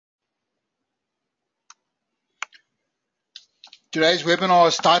Today's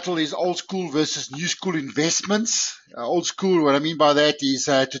webinar's title is Old School versus New School Investments. Old school, what I mean by that is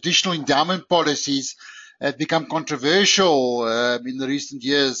traditional endowment policies have become controversial in the recent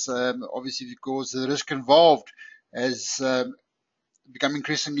years, obviously because the risk involved has become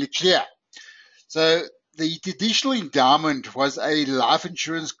increasingly clear. So the traditional endowment was a life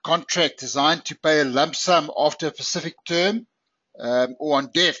insurance contract designed to pay a lump sum after a specific term or on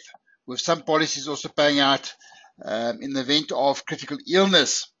death, with some policies also paying out in the event of critical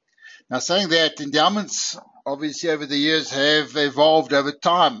illness. Now, saying that, endowments obviously over the years have evolved over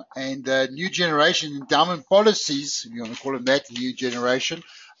time, and new generation endowment policies, if you want to call them that, new generation,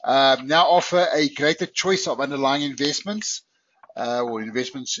 now offer a greater choice of underlying investments or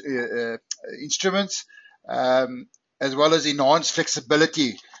investment instruments, as well as enhanced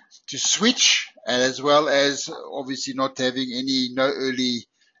flexibility to switch, as well as obviously not having no early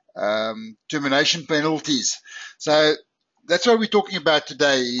termination penalties. So that's what we're talking about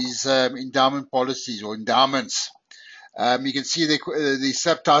today is endowment policies or endowments. You can see the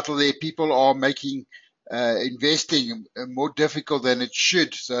subtitle there, people are making investing more difficult than it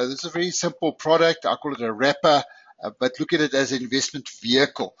should. So this is a very simple product. I call it a wrapper, but look at it as an investment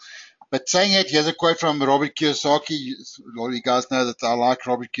vehicle. But saying it, here's a quote from Robert Kiyosaki. A lot of you guys know that I like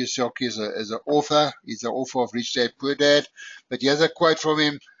Robert Kiyosaki as an author. He's the author of Rich Dad, Poor Dad. But here's a quote from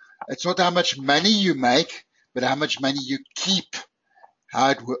him. It's not how much money you make, but how much money you keep,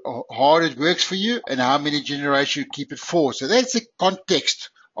 how hard it works for you, and how many generations you keep it for. So that's the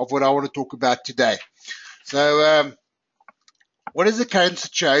context of what I want to talk about today. So what is the current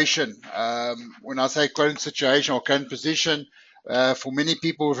situation? When I say current situation or current position, for many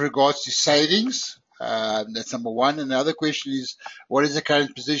people with regards to savings, that's number one. And the other question is, what is the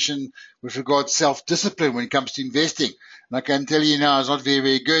current position with regards to self-discipline when it comes to investing? And I can tell you now, it's not very,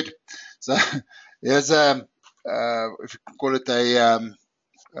 very good. So there's if you call it a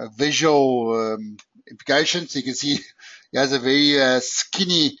visual implication. So you can see he has a very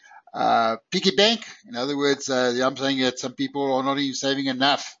skinny piggy bank. In other words, I'm saying that some people are not even saving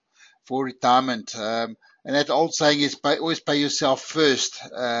enough for retirement. And that old saying is always pay yourself first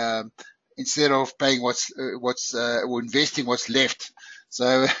instead of paying or investing what's left.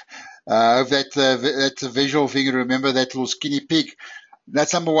 So I hope that's a visual thing. Remember that little skinny pig.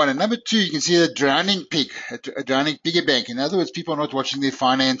 That's number one. And number two, you can see the drowning pig, a drowning piggy bank. In other words, people are not watching their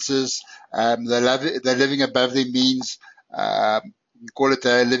finances. They're living above their means. Call it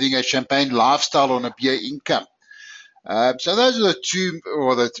living a champagne lifestyle on a beer income. So those are the two,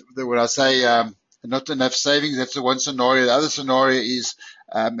 or when I say not enough savings, that's the one scenario. The other scenario is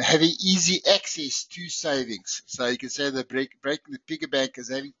having easy access to savings. So you can say that breaking the piggy bank is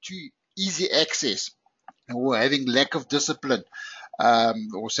having too easy access or having lack of discipline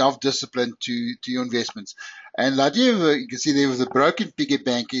or self-discipline to your investments. And the idea of, you can see there with the broken piggy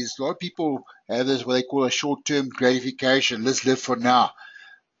bank is a lot of people have this what they call a short-term gratification. Let's live for now.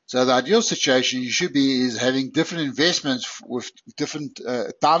 So the ideal situation you should be is having different investments with different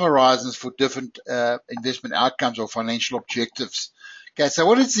time horizons for different investment outcomes or financial objectives. Okay, so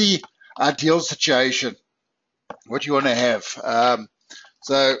what is the ideal situation? What do you want to have?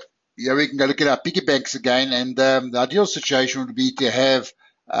 So yeah, we can go look at our piggy banks again, and the ideal situation would be to have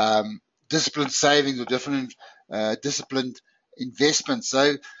disciplined savings or different disciplined investments.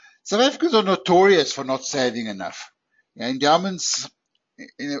 So South Africans are notorious for not saving enough. Endowments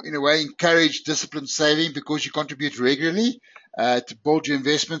in a way encourage disciplined saving because you contribute regularly to build your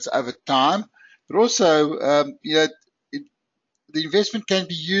investments over time, but also the investment can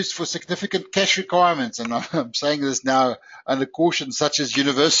be used for significant cash requirements, and I'm saying this now under caution, such as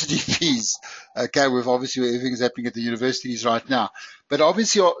university fees. Okay, with obviously everything's happening at the universities right now, but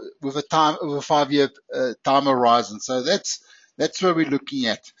obviously with a 5-year time horizon. So that's what we're looking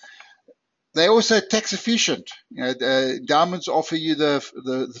at. They're also tax efficient. Endowments offer you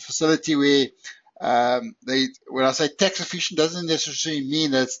the facility where when I say tax efficient, doesn't necessarily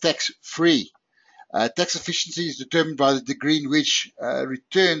mean that it's tax free. Tax efficiency is determined by the degree in which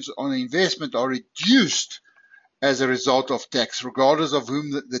returns on investment are reduced as a result of tax, regardless of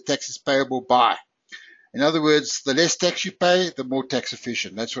whom the tax is payable by. In other words, the less tax you pay, the more tax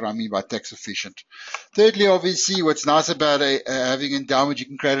efficient. That's what I mean by tax efficient. Thirdly, obviously, what's nice about having endowment, you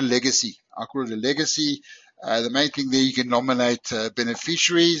can create a legacy. I call it a legacy. The main thing there, you can nominate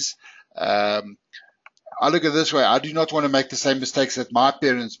beneficiaries. I look at it this way. I do not want to make the same mistakes that my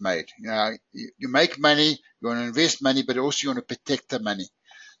parents made. You make money, you want to invest money, but also you want to protect the money.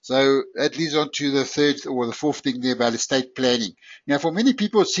 So that leads on to the third or the fourth thing there about estate planning. For many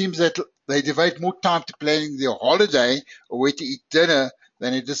people, it seems that they devote more time to planning their holiday or where to eat dinner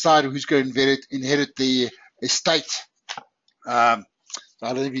than they decide who's going to inherit the estate. Um, I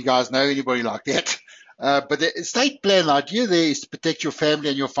don't know if you guys know anybody like that. But the estate plan, the idea there is to protect your family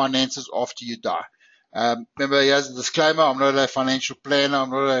and your finances after you die. Remember, here's a disclaimer, I'm not a financial planner,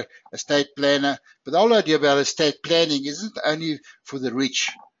 I'm not a estate planner, but the whole idea about estate planning isn't only for the rich.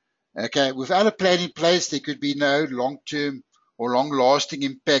 Okay, without a plan in place, there could be no long-term or long-lasting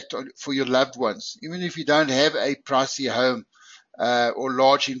impact for your loved ones, even if you don't have a pricey home or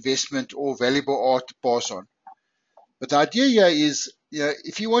large investment or valuable art to pass on. But the idea here is,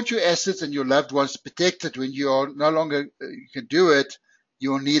 if you want your assets and your loved ones protected when you are no longer you can do it,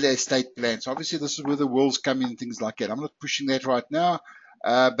 you will need an estate plan. So obviously, this is where the wills come in and things like that. I'm not pushing that right now,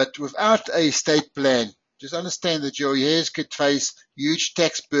 but without a estate plan, just understand that your heirs could face huge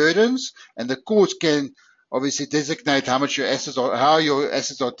tax burdens, and the courts can obviously designate how much your assets are, how your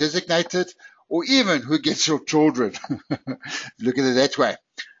assets are designated, or even who gets your children. Look at it that way.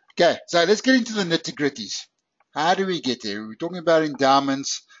 Okay, so let's get into the nitty-gritties. How do we get there? We're talking about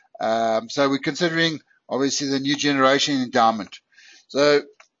endowments. So we're considering, obviously, the new generation endowment. So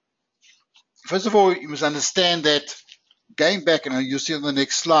first of all, you must understand that going back, and you'll see on the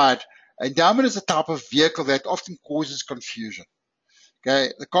next slide, endowment is a type of vehicle that often causes confusion.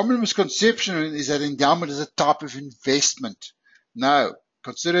 Okay, the common misconception is that endowment is a type of investment. No,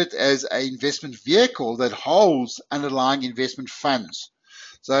 consider it as an investment vehicle that holds underlying investment funds.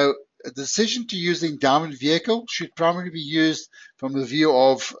 So a decision to use the endowment vehicle should primarily be used from the view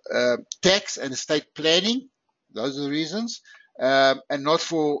of tax and estate planning. Those are the reasons, and not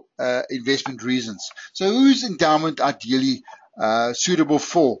for investment reasons. So who's endowment ideally suitable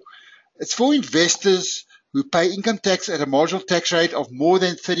for? It's for investors who pay income tax at a marginal tax rate of more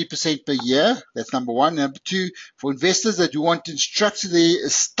than 30% per year. That's number one. Number two, for investors that do want to structure their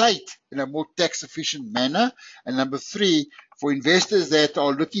estate in a more tax efficient manner. And number three, for investors that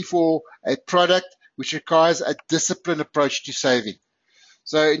are looking for a product which requires a disciplined approach to saving.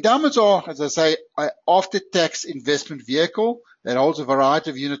 So endowments are, as I say, an after-tax investment vehicle that holds a variety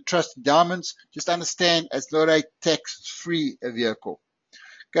of unit trust endowments. Just understand it's not a tax-free vehicle.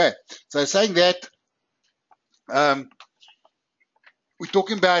 Okay, so saying that, we're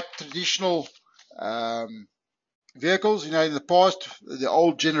talking about traditional vehicles. In the past, the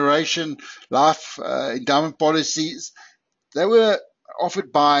old generation life endowment policies, they were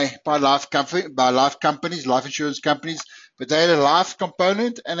offered by life companies, life insurance companies, but they had a life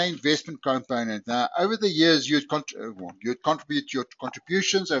component and an investment component. Now, over the years, you'd contribute your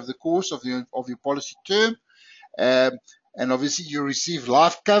contributions over the course of your policy term, and obviously you receive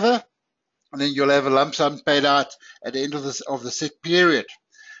life cover, and then you'll have a lump sum paid out at the end of the set period.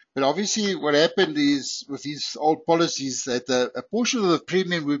 But obviously, what happened is with these old policies that a portion of the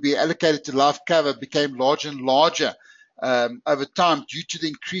premium would be allocated to life cover became larger and larger over time due to the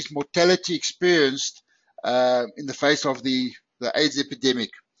increased mortality experienced in the face of the AIDS epidemic.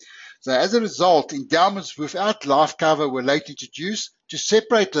 So as a result, endowments without life cover were later introduced to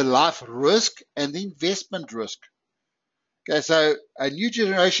separate the life risk and the investment risk. Okay, so a new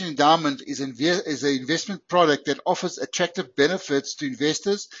generation endowment is an investment product that offers attractive benefits to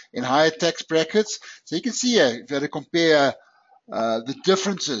investors in higher tax brackets. So you can see here, if you had to compare the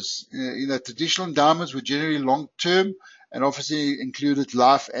differences, traditional endowments were generally long-term and obviously included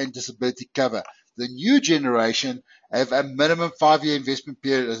life and disability cover. The new generation have a minimum 5-year investment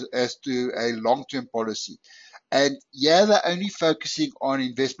period as to a long-term policy. And yeah, they're only focusing on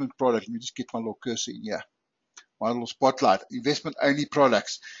investment products. Let me just get my little cursor in here. My little spotlight, investment-only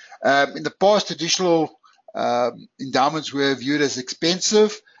products. In the past, traditional endowments were viewed as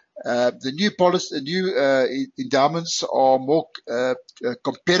expensive. The new endowments are more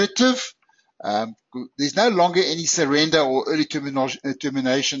competitive. There's no longer any surrender or early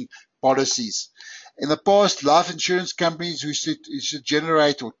termination policies. In the past, life insurance companies who should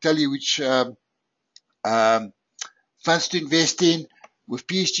generate or tell you which funds to invest in. With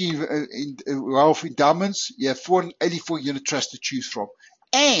PSG wealth endowments, you have 484 unit trusts to choose from.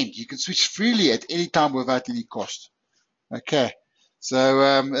 And you can switch freely at any time without any cost. Okay.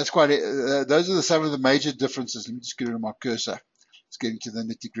 So that's quite those are some of the major differences. Let me just get rid of my cursor. Let's get into the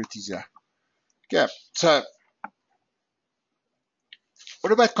nitty-gritties here. Okay. So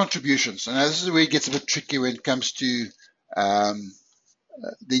what about contributions? And now this is where it gets a bit tricky when it comes to the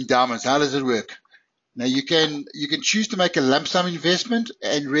endowments. How does it work? Now you can choose to make a lump sum investment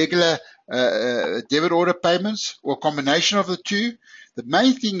and regular debit order payments, or a combination of the two. The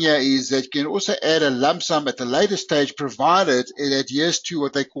main thing here is that you can also add a lump sum at a later stage, provided it adheres to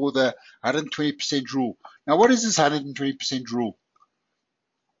what they call the 120% rule. Now, what is this 120% rule?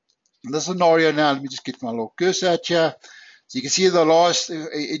 In this scenario now, let me just get my little cursor out here. So you can see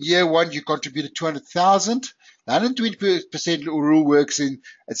in year one, you contributed 200,000. The 120% rule works in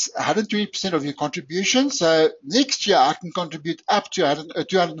it's 120% of your contribution. So next year I can contribute up to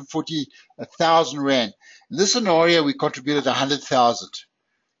 240,000 Rand. In this scenario, we contributed 100,000.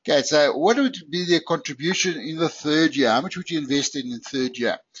 Okay, so what would be the contribution in the third year? How much would you invest in the third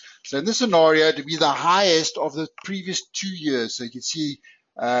year? So in this scenario, it would be the highest of the previous 2 years. So you can see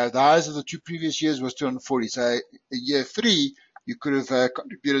the highest of the two previous years was 240. So in year 3, you could have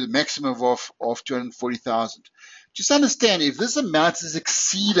contributed a maximum of 240,000. Just understand, if this amount is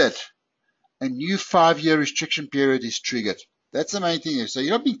exceeded, a new 5-year restriction period is triggered. That's the main thing. So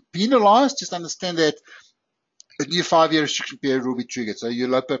you're not being penalized. Just understand that a new 5-year restriction period will be triggered. So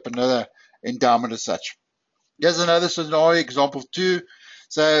you'll open up another endowment as such. Here's another scenario, example 2.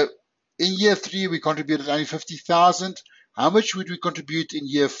 So in year 3, we contributed only 50,000. How much would we contribute in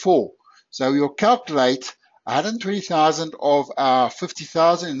year 4? So we'll calculate 120,000 of our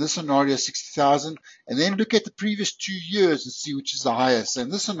 50,000, in this scenario 60,000, and then look at the previous 2 years and see which is the highest. So in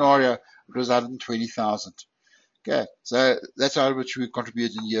this scenario, it was 120,000. Okay, so that's how much we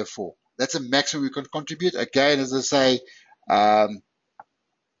contribute in year 4. That's a maximum we can contribute. Again, as I say,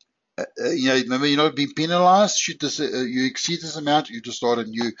 remember, you're not being penalized. Should this, you exceed this amount, you just start a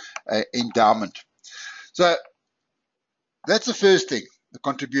new endowment. So that's the first thing, the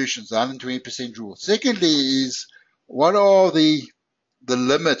contributions, the 120% rule. Secondly is, what are the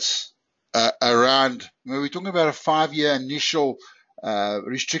limits around, when we're talking about a 5-year initial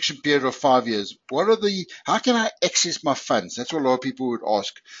restriction period of 5 years, how can I access my funds? That's what a lot of people would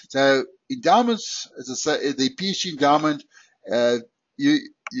ask. So endowments, as I say, the PhD endowment, you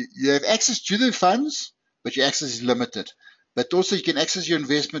have access to the funds, but your access is limited. But also you can access your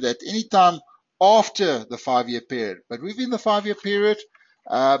investment at any time after the 5-year period. But within the 5-year period,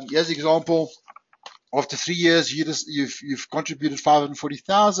 here's an example. After 3 years, you've contributed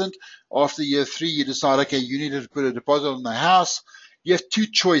 540,000. After year 3, you decide, okay, you need to put a deposit on the house. You have two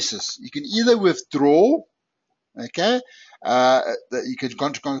choices. You can either withdraw, okay, you can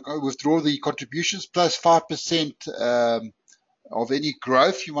withdraw the contributions plus 5% of any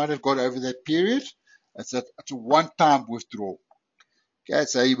growth you might have got over that period. It's a one-time withdrawal. Okay,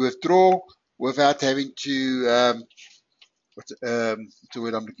 so you withdraw without having to, what's the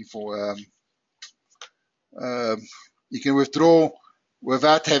word I'm looking for? You can withdraw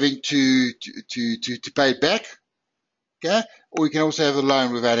without having to pay it back. Okay, or you can also have a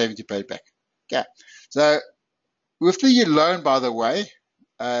loan without having to pay it back. Okay, so with the loan, by the way,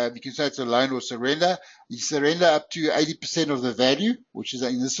 you can say it's a loan or surrender. You surrender up to 80% of the value, which is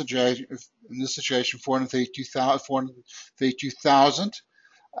in this situation 432,000.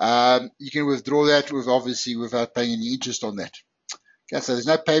 You can withdraw that obviously without paying any interest on that. Okay, so there's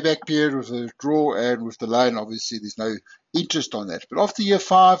no payback period with the withdrawal, and with the loan, obviously there's no interest on that. But after year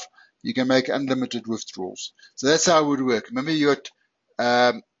 5, you can make unlimited withdrawals. So that's how it would work. Remember, you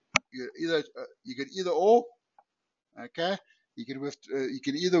can either or. Okay, you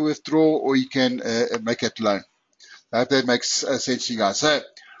can either withdraw or you can make it loan. I hope that makes sense to you guys. So,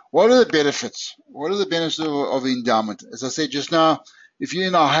 what are the benefits? What are the benefits of endowment? As I said just now, if you're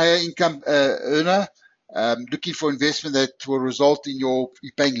in a higher income earner, looking for investment that will result in you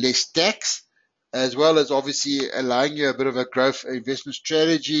paying less tax, as well as obviously allowing you a bit of a growth investment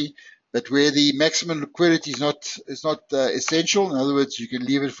strategy, but where the maximum liquidity is not essential. In other words, you can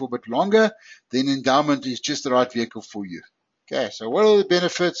leave it for a bit longer, then endowment is just the right vehicle for you. Okay, so what are the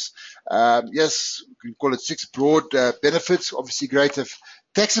benefits? Yes, we can call it 6 broad benefits. Obviously, greater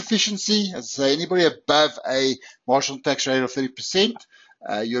tax efficiency. As I say, anybody above a marginal tax rate of 30%,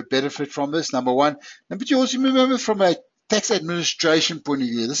 you'll benefit from this, number one. Number two, also remember, from a tax administration point of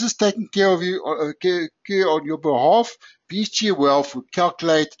view, this is taking care of you, care on your behalf. PhD Wealth will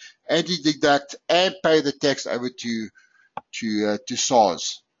calculate, anti-deduct, and pay the tax over to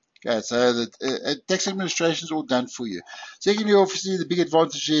SARS. Okay, so the tax administration is all done for you. Secondly, obviously, the big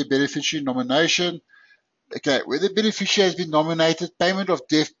advantage here, beneficiary nomination. Okay, where the beneficiary has been nominated, payment of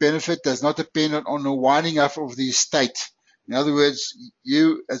death benefit does not depend on the winding up of the estate. In other words,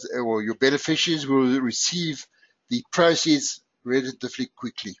 you or your beneficiaries will receive the proceeds relatively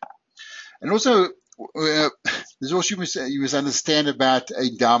quickly. And also, there's also you must understand about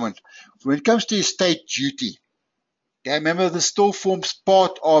endowment. When it comes to estate duty, okay, remember, this still forms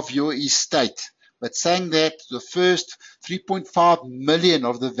part of your estate. But saying that, the first 3.5 million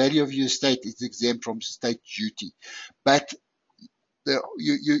of the value of your estate is exempt from estate duty. But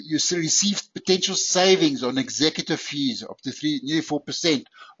you receive potential savings on executive fees up to nearly 4%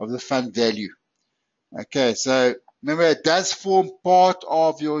 of the fund value. Okay, so remember, it does form part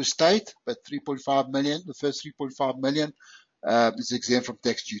of your estate, but 3.5 million, the first 3.5 million is exempt from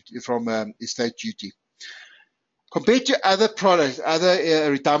tax duty, from estate duty. Compared to other products,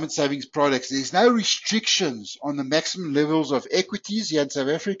 other retirement savings products, there's no restrictions on the maximum levels of equities here in South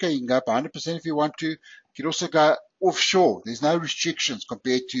Africa. You can go up 100% if you want to. You can also go offshore. There's no restrictions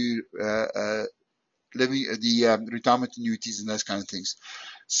compared to living the retirement annuities and those kind of things.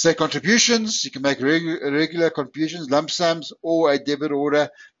 So contributions, you can make regular contributions, lump sums, or a debit order.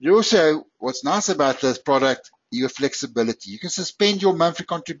 But also, what's nice about this product, your flexibility. You can suspend your monthly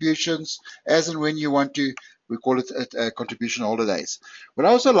contributions as and when you want to. We call it contribution holidays. What I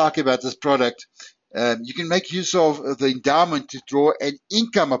also like about this product, you can make use of the endowment to draw an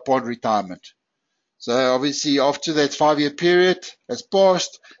income upon retirement. So obviously, after that 5-year period has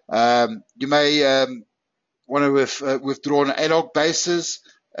passed, you may want to withdraw on an ad hoc basis,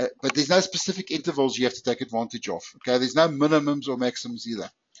 but there's no specific intervals you have to take advantage of. Okay, there's no minimums or maximums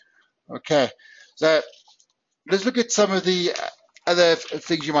either. Okay, so let's look at some of the other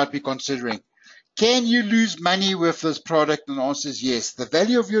things you might be considering. Can you lose money with this product? And the answer is yes. The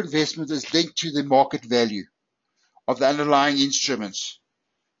value of your investment is linked to the market value of the underlying instruments.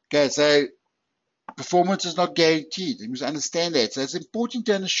 Okay, so performance is not guaranteed. You must understand that. So it's important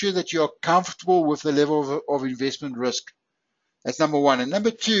to ensure that you are comfortable with the level of investment risk. That's number one. And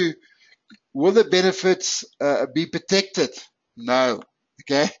number two, will the benefits be protected? No.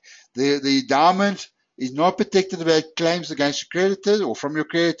 Okay. The endowment is not protected about claims against your creditors or from your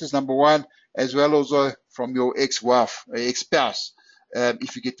creditors, number one, as well as from your ex-wife or ex-spouse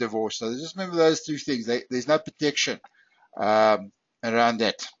if you get divorced. So just remember those two things. There's no protection around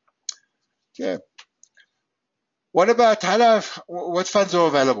that. Okay. What about what funds are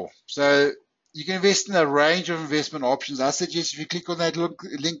available? So you can invest in a range of investment options. I suggest if you click on that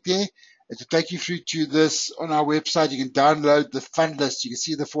link there, it will take you through to this on our website. You can download the fund list. You can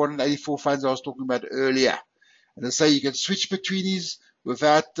see the 484 funds I was talking about earlier. And they say you can switch between these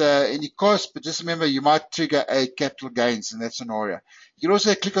without any cost, but just remember you might trigger a capital gains in that scenario. You can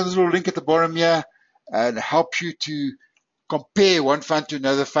also click on this little link at the bottom here and help you to compare one fund to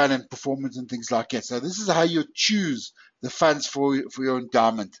another fund and performance and things like that. So this is how you choose the funds for your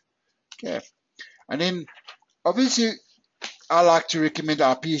endowment. Okay. And then obviously I like to recommend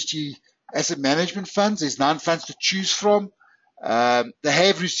our PSG asset management funds. There's 9 funds to choose from. They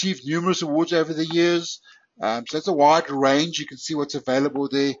have received numerous awards over the years. So it's a wide range. You can see what's available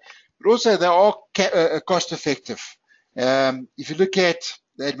there. But also they are cost effective. If you look at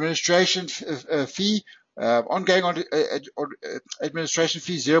the administration fee, ongoing administration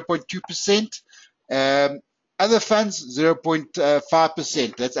fee 0.2%. Other funds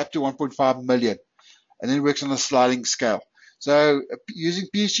 0.5%. That's up to 1.5 million. And then it works on a sliding scale. So using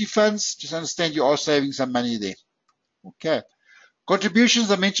PSG funds, just understand you are saving some money there. Okay.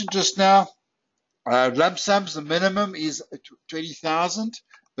 Contributions I mentioned just now. Lump sums, the minimum is 20,000,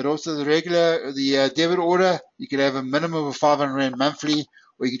 but also the debit order, you can have a minimum of 500 Rand monthly,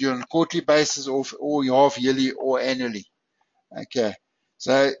 or you can do it on a quarterly basis, or half yearly or annually. Okay.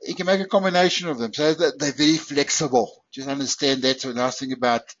 So you can make a combination of them. So they're very flexible. Just understand that's the nice thing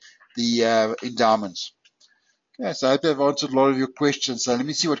about the endowments. Okay, so I hope I've answered a lot of your questions. So let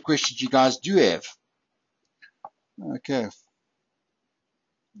me see what questions you guys do have. Okay.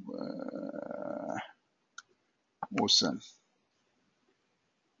 Awesome.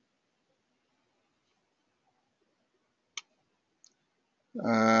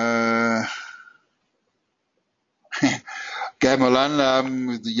 Okay,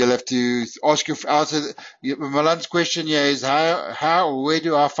 Milan, you'll have to ask your answer. Milan's question here is how or where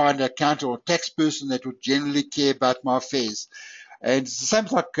do I find an accountant or tax person that would generally care about my affairs? And it's the same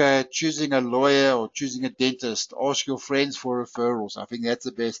like choosing a lawyer or choosing a dentist. Ask your friends for referrals. I think that's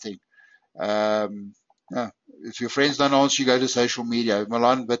the best thing. If your friends don't answer, you go to social media,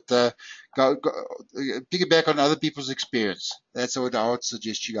 Milan. But go piggyback on other people's experience. That's what I would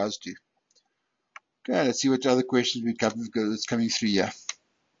suggest you guys do. Okay, let's see what other questions that's coming through here.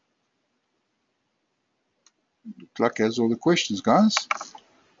 Looks like that's all the questions, guys.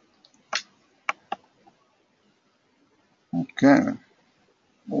 Okay,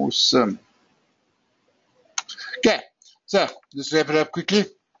 awesome. Okay, so let's wrap it up quickly.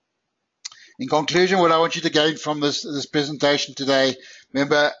 In conclusion, what I want you to gain from this presentation today,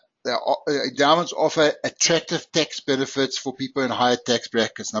 remember, the endowments offer attractive tax benefits for people in higher tax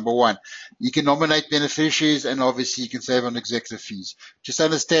brackets. Number one, you can nominate beneficiaries, and obviously you can save on executive fees. Just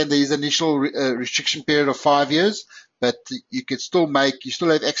understand there is an initial restriction period of 5 years, but you still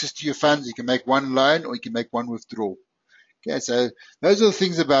have access to your funds. You can make one loan or you can make one withdrawal. Okay, so those are the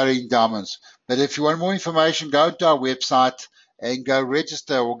things about endowments. But if you want more information, go to our website and go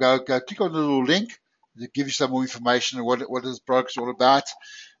register, or go click on the little link to give you some more information on what this product is all about.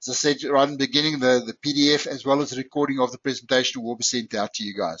 As I said right in the beginning, the PDF as well as the recording of the presentation will be sent out to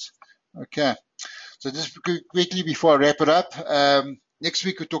you guys. Okay. So just quickly before I wrap it up, next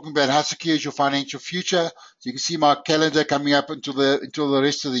week we're talking about how secure is your financial future. So you can see my calendar coming up until the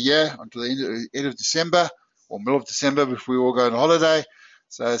rest of the year, until the end of December or middle of December before we all go on holiday.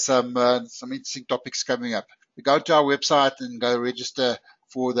 So some interesting topics coming up. We go to our website and go register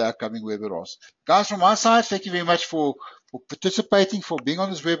for the upcoming webinars. Guys, from my side, thank you very much for participating, for being on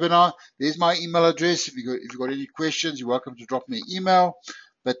this webinar. There's my email address. If you've got any questions, you're welcome to drop me an email.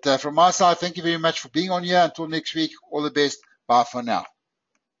 But from my side, thank you very much for being on here. Until next week, all the best. Bye for now.